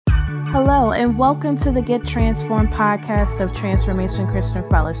Hello, and welcome to the Get Transformed podcast of Transformation Christian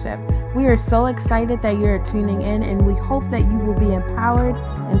Fellowship. We are so excited that you're tuning in, and we hope that you will be empowered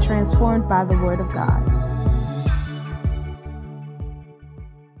and transformed by the Word of God.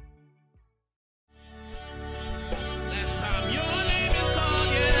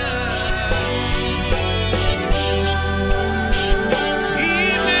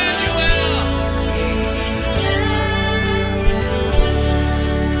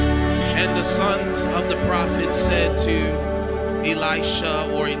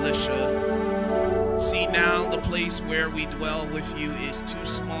 Elisha, see now the place where we dwell with you is too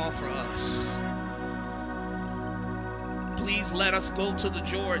small for us. Please let us go to the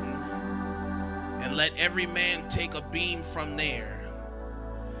Jordan and let every man take a beam from there,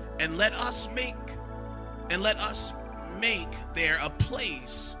 and let us make there a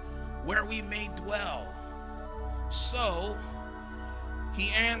place where we may dwell. So he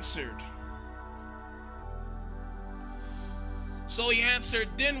answered,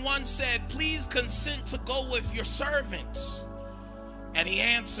 Then one said, please consent to go with your servants. And he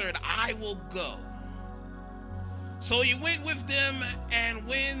answered, I will go. So he went with them, and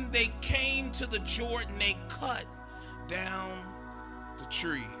when they came to the Jordan, they cut down the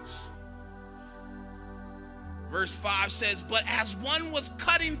trees. Verse 5 says, but as one was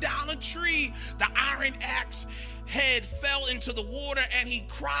cutting down a tree, the iron axe head fell into the water, and he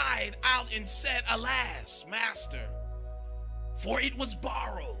cried out and said, alas, master, for it was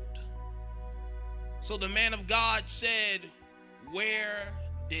borrowed. So the man of God said, where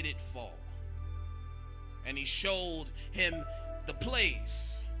did it fall? And he showed him the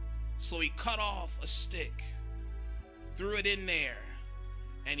place. So he cut off a stick, threw it in there,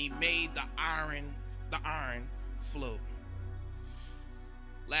 and he made the iron float.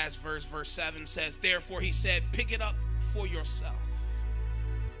 Last verse 7 says, therefore he said, pick it up for yourself.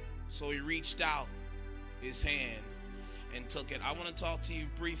 So he reached out his hand and took it. I want to talk to you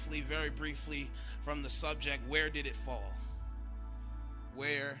briefly, very briefly, from the subject, where did it fall?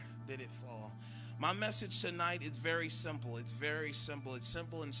 Where did it fall? My message tonight is very simple. It's very simple. It's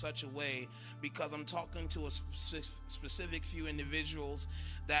simple in such a way because I'm talking to a specific few individuals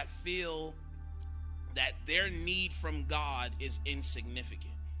that feel that their need from God is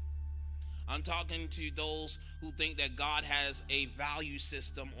insignificant. I'm talking to those who think that God has a value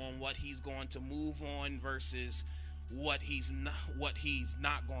system on what he's going to move on versus what he's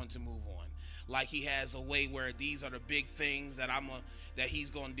not going to move on. Like he has a way where these are the big things that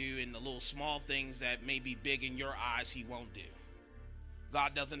he's going to do, and the little small things that may be big in your eyes he won't do.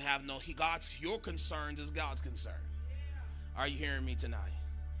 God doesn't have your concerns is God's concern. Are you hearing me tonight?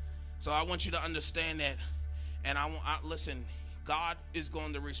 So I want you to understand that, and listen, God is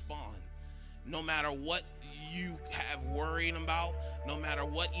going to respond. No matter what you have worrying about, no matter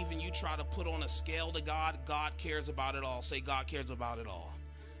what even you try to put on a scale to God, God cares about it all. Say, God cares about it all.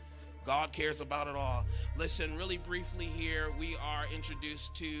 God cares about it all. Listen, really briefly here, we are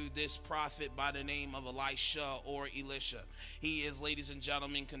introduced to this prophet by the name of Elisha or Elisha. He is, ladies and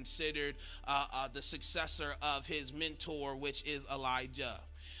gentlemen, considered the successor of his mentor, which is Elijah.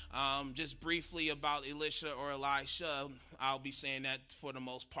 Just briefly about Elisha or Elisha, I'll be saying that for the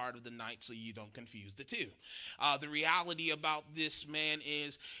most part of the night so you don't confuse the two. The reality about this man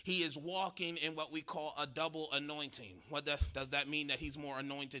is he is walking in what we call a double anointing. Does that mean that he's more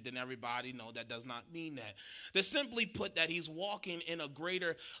anointed than everybody? No, that does not mean that. To simply put, that he's walking in a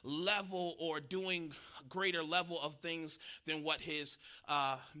greater level or doing greater level of things than what his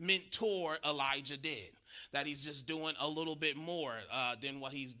mentor Elijah did. That he's just doing a little bit more than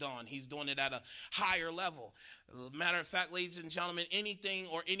what he's done. He's doing it at a higher level. Matter of fact, ladies and gentlemen, anything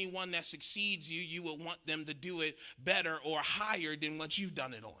or anyone that succeeds you will want them to do it better or higher than what you've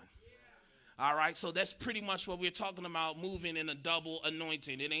done it on. All right, so that's pretty much what we're talking about, moving in a double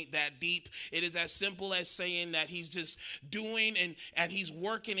anointing. It ain't that deep. It is as simple as saying that he's just doing and he's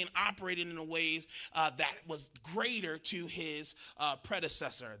working and operating in a ways that was greater to his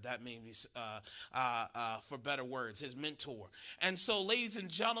predecessor. That means, for better words, his mentor. And so, ladies and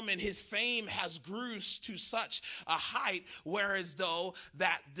gentlemen, his fame has grew to such a height, whereas though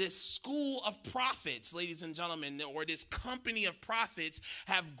that this school of prophets, ladies and gentlemen, or this company of prophets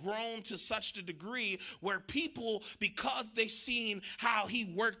have grown to such a degree where people, because they seen how he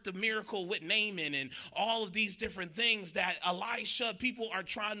worked the miracle with Naaman and all of these different things, that Elisha, people are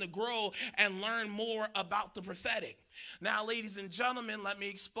trying to grow and learn more about the prophetic. Now, ladies and gentlemen, let me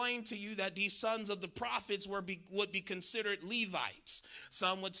explain to you that these sons of the prophets would be considered Levites.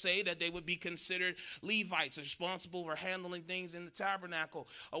 Some would say that they would be considered Levites, responsible for handling things in the tabernacle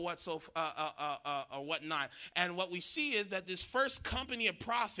or whatnot. And what we see is that this first company of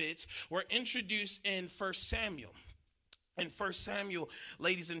prophets were introduced in 1 Samuel. In 1 Samuel,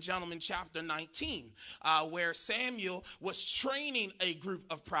 ladies and gentlemen, chapter 19, where Samuel was training a group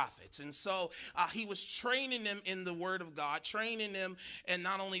of prophets. And so he was training them in the word of God, training them in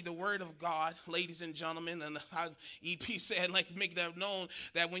not only the word of God, ladies and gentlemen, and EP said, like to make that known,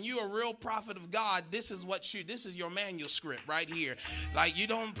 that when you're a real prophet of God, this is your manuscript right here. Like, you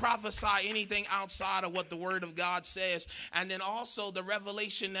don't prophesy anything outside of what the word of God says. And then also the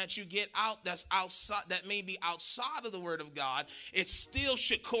revelation that you get that's outside, that may be outside of the word of God, it still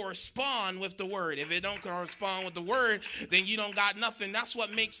should correspond with the word. If it don't correspond with the word, then you don't got nothing. That's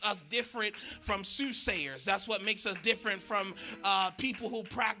what makes us different from soothsayers. That's what makes us different from people who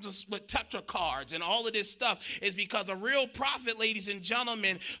practice with tetracards and all of this stuff, is because a real prophet, ladies and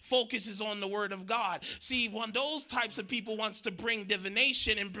gentlemen, focuses on the word of God. See, when those types of people wants to bring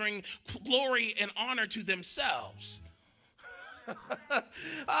divination and bring glory and honor to themselves.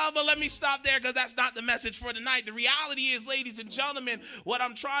 But let me stop there, because that's not the message for tonight. The reality is, ladies and gentlemen, what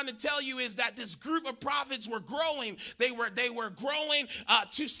I'm trying to tell you is that this group of prophets were growing. They were growing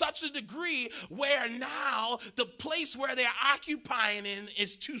to such a degree where now the place where they're occupying in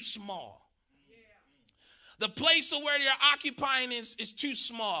is too small. The place of where they're occupying is too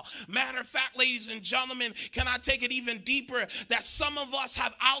small. Matter of fact, ladies and gentlemen, can I take it even deeper? That some of us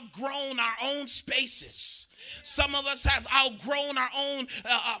have outgrown our own spaces. Some of us have outgrown our own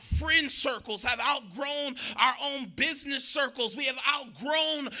friend circles, have outgrown our own business circles. We have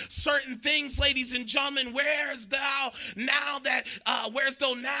outgrown certain things, ladies and gentlemen. Where's though now that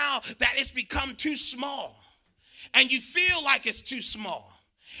it's become too small, and you feel like it's too small?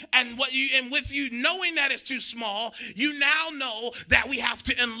 And with you knowing that it's too small, you now know that we have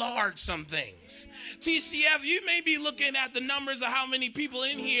to enlarge some things. TCF, you may be looking at the numbers of how many people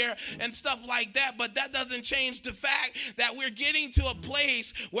in here and stuff like that, but that doesn't change the fact that we're getting to a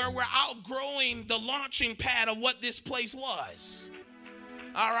place where we're outgrowing the launching pad of what this place was.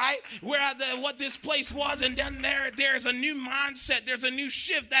 All right, we're at what this place was, and then there's a new mindset, there's a new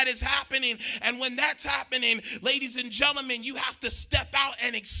shift that is happening. And when that's happening, ladies and gentlemen, you have to step out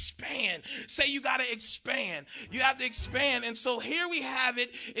and expand. Say you got to expand. You have to expand. And so here we have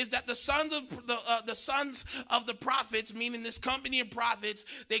it, is that the sons of the prophets, meaning this company of prophets,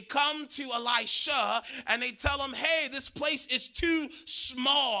 they come to Elisha and they tell him, hey, this place is too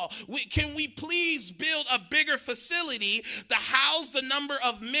small. Can we please build a bigger facility to house the number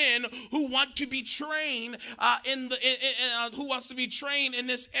of men who want to be trained who wants to be trained in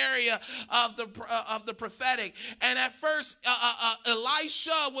this area of the prophetic? And at first,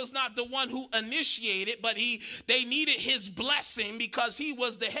 Elisha was not the one who initiated, but they needed his blessing, because he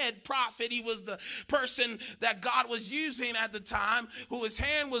was the head prophet. He was the person that God was using at the time, who his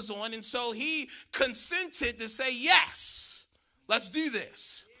hand was on, and so he consented to say, yes, let's do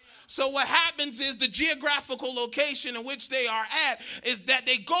this. So what happens is, the geographical location in which they are at is that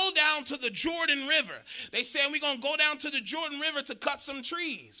they go down to the Jordan River. They say, we're going to go down to the Jordan River to cut some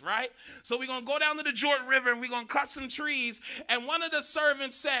trees, right? So we're going to go down to the Jordan River and we're going to cut some trees. And one of the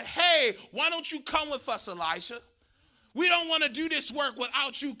servants said, hey, why don't you come with us, Elisha? We don't want to do this work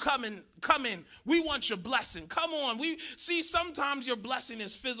without you coming. We want your blessing. Come on. We see, sometimes your blessing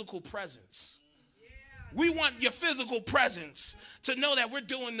is physical presence. We want your physical presence to know that we're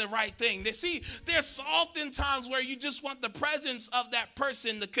doing the right thing. See, there's often times where you just want the presence of that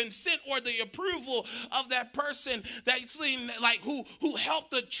person, the consent or the approval of that person that's like who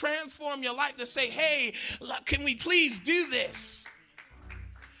helped to transform your life, to say, hey, can we please do this?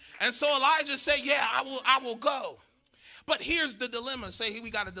 And so Elijah said, yeah, I will go. But here's the dilemma. Say,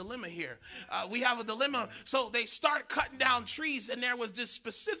 we got a dilemma here. We have a dilemma. So they start cutting down trees, and there was this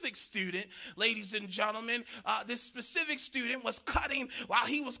specific student, ladies and gentlemen. This specific student was cutting, while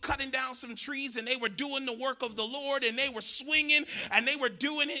he was cutting down some trees, and they were doing the work of the Lord, and they were swinging, and they were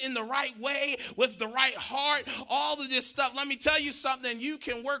doing it in the right way, with the right heart, all of this stuff. Let me tell you something. You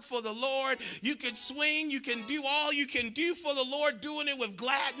can work for the Lord. You can swing. You can do all you can do for the Lord, doing it with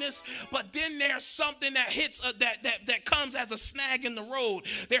gladness. But then there's something that hits that comes as a snag in the road.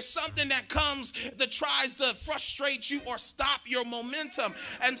 There's something that comes that tries to frustrate you or stop your momentum.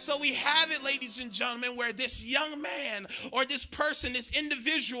 And so we have it, ladies and gentlemen, where this young man or this person, this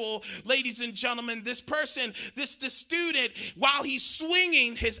individual, ladies and gentlemen, this person, this student, while he's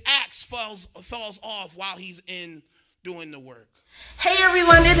swinging, his axe falls off while he's in doing the work. Hey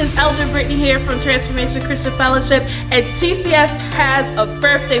everyone, it is Elder Brittany here from Transformation Christian Fellowship, and TCS has a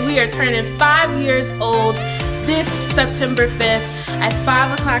birthday. We are turning 5 years old this September 5th at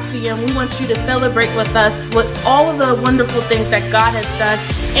 5 o'clock p.m. We want you to celebrate with us with all of the wonderful things that God has done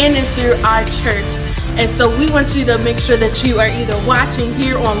in and through our church. And so we want you to make sure that you are either watching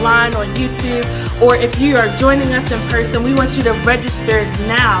here online on YouTube, or if you are joining us in person, we want you to register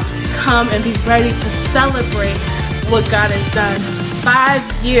now. Come and be ready to celebrate what God has done.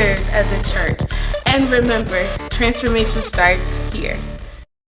 5 years as a church. And remember, transformation starts here.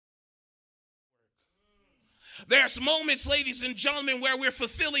 There's moments, ladies and gentlemen, where we're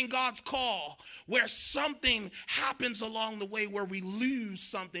fulfilling God's call, where something happens along the way where we lose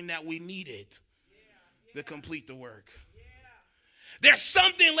something that we needed to complete the work. There's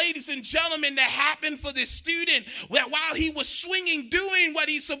something, ladies and gentlemen, that happened for this student that while he was swinging, doing what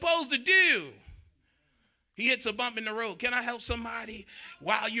he's supposed to do, he hits a bump in the road. Can I help somebody?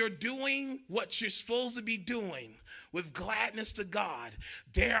 While you're doing what you're supposed to be doing with gladness to God,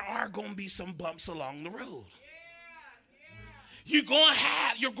 there are going to be some bumps along the road. You're going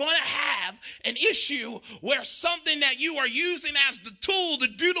to have an issue where something that you are using as the tool to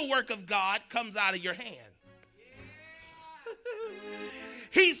do the work of God comes out of your hand.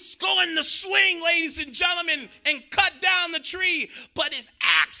 He's going to swing, ladies and gentlemen, and cut down the tree. But his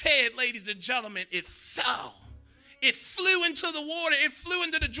axe head, ladies and gentlemen, it fell. It flew into the water. It flew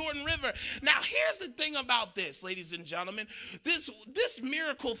into the Jordan River. Now, here's the thing about this, ladies and gentlemen. This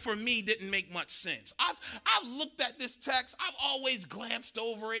miracle for me didn't make much sense. I've looked at this text. I've always glanced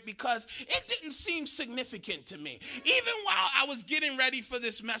over it because it didn't seem significant to me. Even while I was getting ready for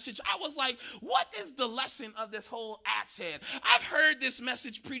this message, I was like, what is the lesson of this whole axe head? I've heard this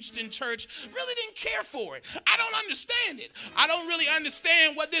message preached in church, really didn't care for it. I don't understand it. I don't really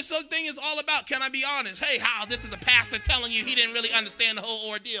understand what this whole thing is all about. Can I be honest? Hey, Hal, this is a pastor telling you he didn't really understand the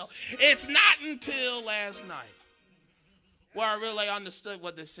whole ordeal. It's not until last night where I really understood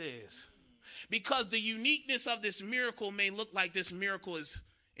what this is. Because the uniqueness of this miracle may look like this miracle is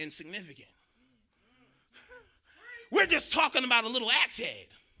insignificant. We're just talking about a little axe head.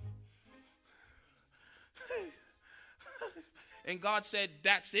 And God said,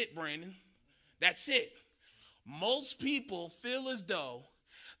 that's it, Brandon. That's it. Most people feel as though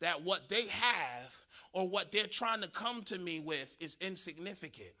that what they have or what they're trying to come to me with is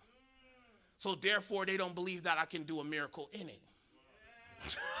insignificant. So therefore, they don't believe that I can do a miracle in it.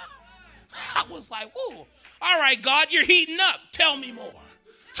 I was like, whoa, all right, God, you're heating up. Tell me more.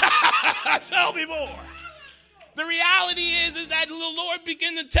 Tell me more. The reality is that the Lord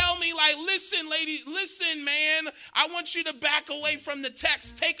began to tell me, like, listen, lady, listen, man, I want you to back away from the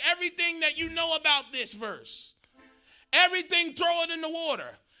text. Take everything that you know about this verse. Everything, throw it in the water.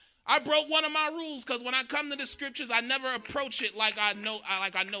 I broke one of my rules because when I come to the scriptures, I never approach it like I know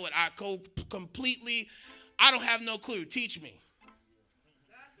it. I go completely, I don't have no clue. Teach me.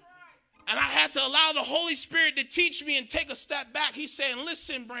 And I had to allow the Holy Spirit to teach me and take a step back. He's saying,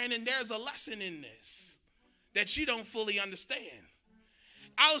 listen, Brandon, there's a lesson in this that you don't fully understand.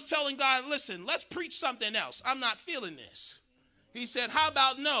 I was telling God, listen, let's preach something else. I'm not feeling this. He said, how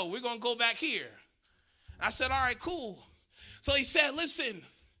about no? We're going to go back here. I said, all right, cool. So he said, listen,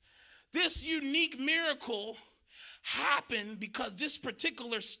 this unique miracle happened because this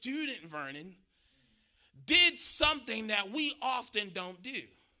particular student, Vernon, did something that we often don't do.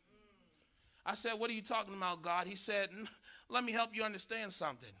 I said, what are you talking about, God? He said, let me help you understand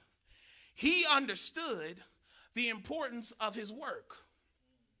something. He understood the importance of his work.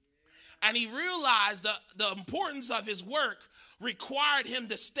 And he realized the importance of his work required him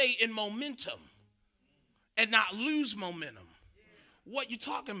to stay in momentum and not lose momentum. What you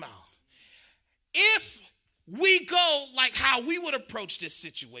talking about? If we go like how we would approach this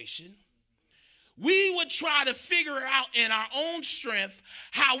situation, we would try to figure out in our own strength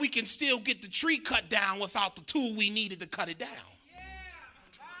how we can still get the tree cut down without the tool we needed to cut it down.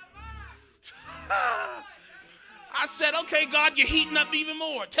 I said, okay, God, you're heating up even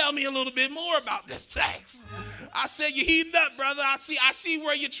more. Tell me a little bit more about this text. I said, you're heating up, brother. I see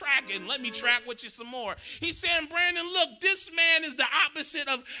where you're tracking. Let me track with you some more. He's saying, Brandon, look, this man is the opposite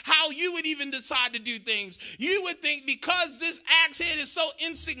of how you would even decide to do things. You would think because this axe head is so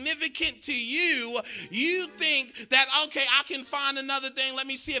insignificant to you, you think that, okay, I can find another thing. Let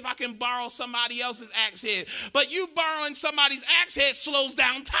me see if I can borrow somebody else's axe head. But you borrowing somebody's axe head slows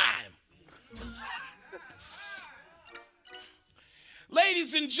down time.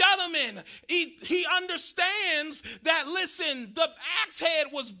 Ladies and gentlemen, he understands that, listen, the axe head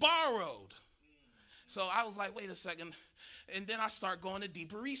was borrowed. So I was like, wait a second. And then I start going to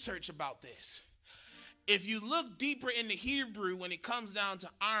deeper research about this. if you look deeper in the Hebrew, when it comes down to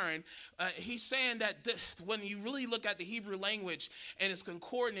iron, he's saying that when you really look at the Hebrew language and its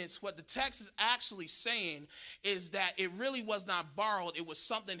concordance, what the text is actually saying is that it really was not borrowed. It was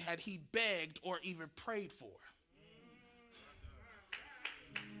something that he begged or even prayed for.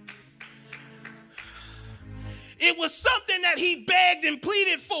 It was something that he begged and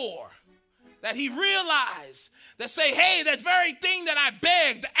pleaded for, that he realized, that say, hey, that very thing that I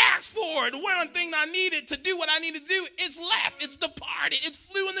begged, asked for, the one thing I needed to do what I need to do, it's left, it's departed, it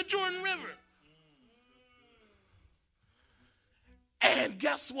flew in the Jordan River. And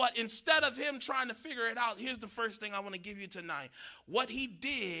guess what? Instead of him trying to figure it out, here's the first thing I want to give you tonight. What he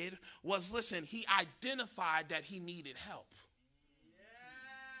did was, listen, he identified that he needed help.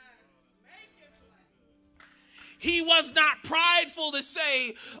 He was not prideful to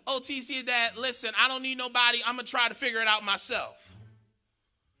say, OTC, that, listen, I don't need nobody. I'm going to try to figure it out myself.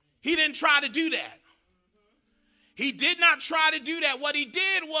 He didn't try to do that. He did not try to do that. What he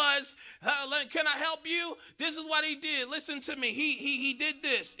did was, can I help you? This is what he did. Listen to me. He did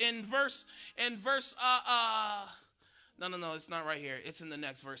this in verse, no, it's not right here. It's in the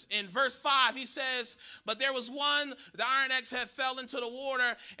next verse. In verse 5, he says, but there was one, the iron axe had fell into the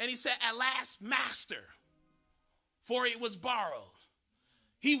water, and he said, at last, master, for it was borrowed.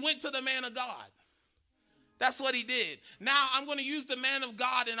 He went to the man of God. That's what he did. Now, I'm going to use the man of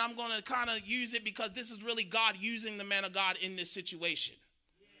God, and I'm going to kind of use it because this is really God using the man of God in this situation.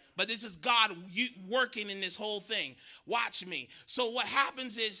 But this is God working in this whole thing. Watch me. So what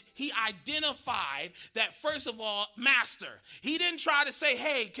happens is he identified that, first of all, master. He didn't try to say,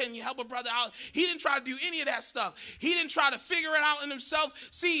 hey, can you help a brother out? He didn't try to do any of that stuff. He didn't try to figure it out in himself.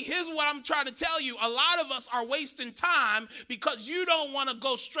 See, here's what I'm trying to tell you. A lot of us are wasting time because you don't want to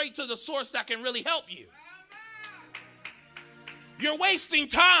go straight to the source that can really help you. You're wasting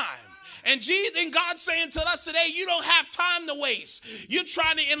time. And God's saying to us today, you don't have time to waste. You're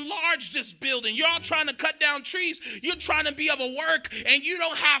trying to enlarge this building. You're all trying to cut down trees. You're trying to be able to work. And you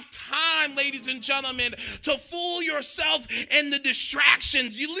don't have time, ladies and gentlemen, to fool yourself in the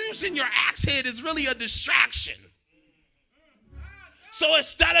distractions. You losing your axe head is really a distraction. So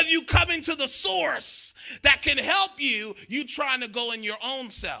instead of you coming to the source that can help you, you trying to go in your own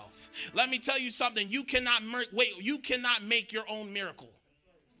self. Let me tell you something. You cannot make your own miracle.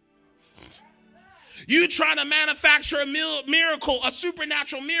 You trying to manufacture a miracle, a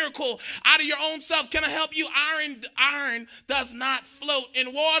supernatural miracle out of your own self. Can I help you? Iron does not float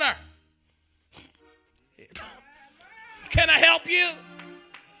in water. Can I help you?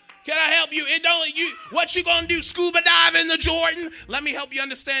 Can I help you? What you gonna do? Scuba dive in the Jordan? Let me help you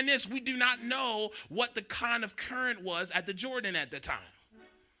understand this. We do not know what the kind of current was at the Jordan at the time.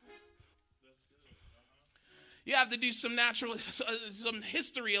 You have to do some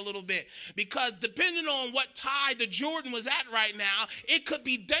history a little bit, because depending on what tide the Jordan was at right now, it could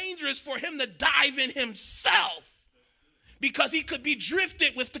be dangerous for him to dive in himself because he could be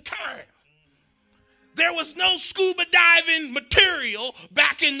drifted with the current. There was no scuba diving material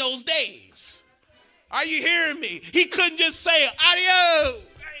back in those days. Are you hearing me? He couldn't just say, adios,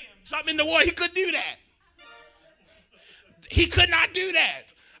 bam, jump in the water. He couldn't do that. He could not do that.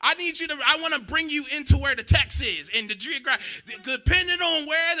 I want to bring you into where the text is and the geography. Depending on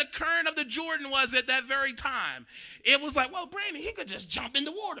where the current of the Jordan was at that very time, it was like, well, Brandon, he could just jump in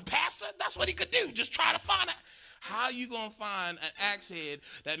the water, Pastor. That's what he could do. Just try to find out. How are you going to find an axe head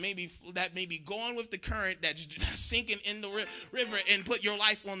that may be going with the current, that's sinking in the river, and put your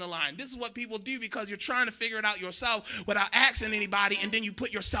life on the line? This is what people do because you're trying to figure it out yourself without asking anybody, and then you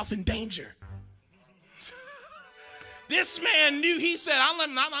put yourself in danger. This man knew. He said,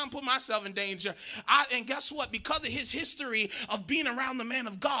 I'm not going to put myself in danger. And guess what? Because of his history of being around the man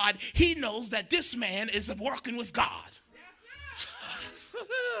of God, he knows that this man is working with God.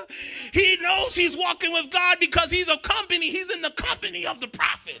 He knows he's walking with God because he's in the company of the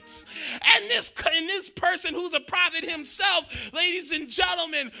prophets. And this person who's a prophet himself, ladies and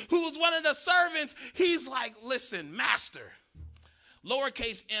gentlemen, who was one of the servants, he's like, listen, master.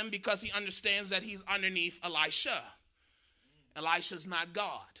 Lowercase m, because he understands that he's underneath Elisha. Elisha's not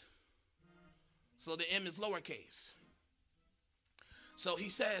God. So the M is lowercase. So he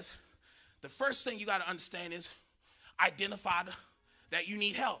says, the first thing you got to understand is identify that you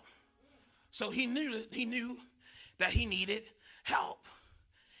need help. So he knew that he needed help.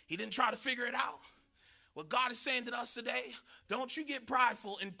 He didn't try to figure it out. What God is saying to us today, don't you get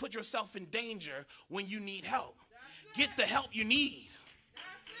prideful and put yourself in danger when you need help. Get the help you need.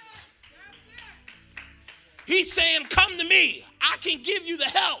 He's saying, come to me. I can give you the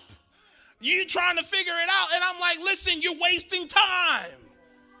help. You trying to figure it out. And I'm like, listen, you're wasting time.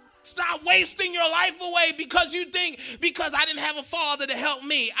 Stop wasting your life away because you think, because I didn't have a father to help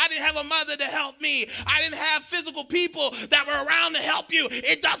me, I didn't have a mother to help me, I didn't have physical people that were around to help you.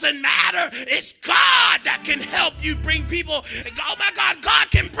 It doesn't matter. It's God that can help you bring people. Oh my God, God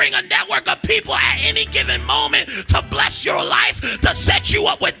can bring a network of people at any given moment to bless your life, to set you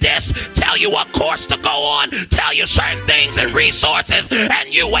up with this, tell you what course to go on, tell you certain things and resources,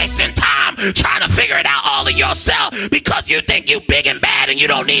 and you wasting time trying to figure it out all of yourself because you think you big and bad and you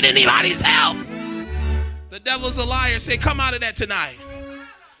don't need anybody's help. The devil's a liar. Say, come out of that tonight.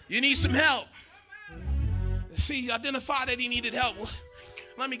 You need some help. See, identify that he needed help.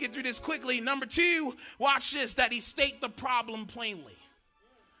 Let me get through this quickly. Number 2, watch this, that he state the problem plainly.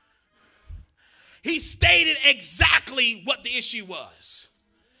 He stated exactly what the issue was.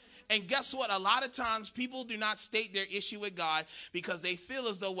 And guess what? A lot of times people do not state their issue with God because they feel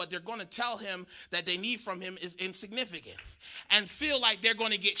as though what they're going to tell him that they need from him is insignificant, and feel like they're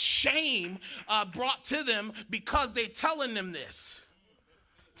going to get shame brought to them because they're telling them this.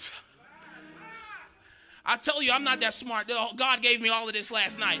 I tell you, I'm not that smart. God gave me all of this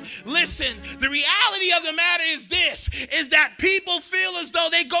last night. Listen, the reality of the matter is this, is that people feel as though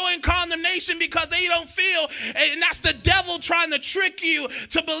they go in condemnation because they don't feel, and that's the devil trying to trick you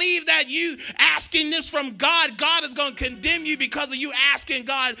to believe that you asking this from God, God is going to condemn you because of you asking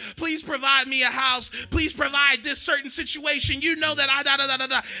God, please provide me a house, please provide this certain situation. You know that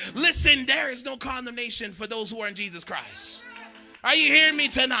Listen, there is no condemnation for those who are in Jesus Christ. Are you hearing me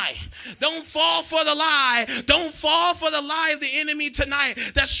tonight? Don't fall for the lie. Don't fall for the lie of the enemy tonight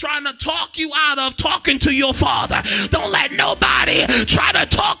that's trying to talk you out of talking to your Father. Don't let nobody try to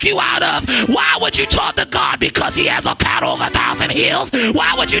talk you out of. Why would you talk to God? Because he has a cattle of 1,000 hills.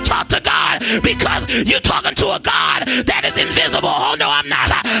 Why would you talk to God? Because you're talking to a God that is invisible. Oh no, I'm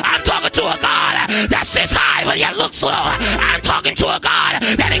not. I'm talking to a God that sits high but yet looks low. I'm talking to a God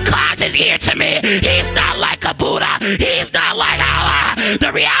that inclines his ear to me. He's not like a Buddha. He's not like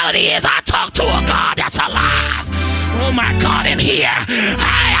the reality is I talk to a God that's alive. Oh my God, in here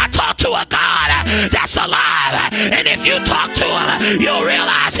I talk to a God that's alive, and if you talk to him, you'll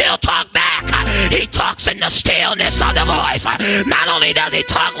realize he'll talk back. He talks in the stillness of the voice. Not only does he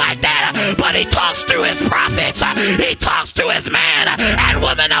talk like that, but he talks through his prophets. He talks through his man and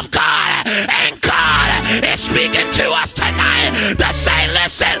woman of God, and God is speaking to us tonight to say,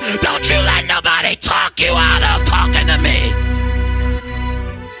 listen, don't you let nobody talk you out of talking to me.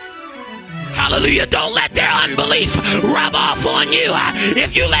 Hallelujah. Don't let their unbelief rub off on you.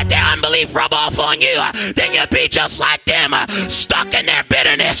 If you let their unbelief rub off on you, then you'll be just like them, stuck in their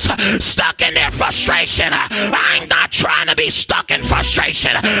bitterness, stuck in their frustration. I'm not trying to be stuck in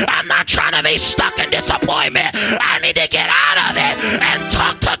frustration. I'm not trying to be stuck in disappointment. I need to get out of it and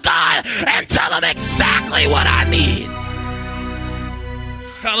talk to God and tell him exactly what I need.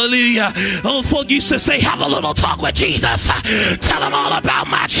 Hallelujah. Old folk used to say, have a little talk with Jesus. Tell him all about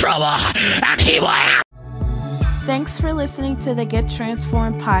my trouble and he will answer. Thanks for listening to the Get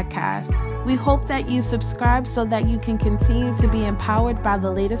Transformed podcast. We hope that you subscribe so that you can continue to be empowered by the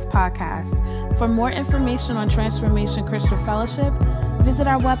latest podcast. For more information on Transformation Christian Fellowship, visit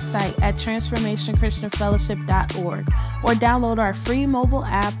our website at transformationchristianfellowship.org or download our free mobile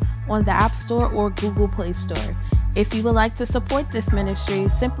app on the App Store or Google Play Store. If you would like to support this ministry,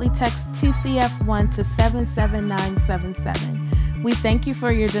 simply text TCF1 to 77977. We thank you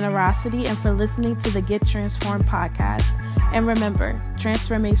for your generosity and for listening to the Get Transformed podcast. And remember,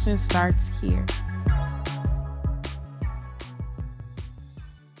 transformation starts here.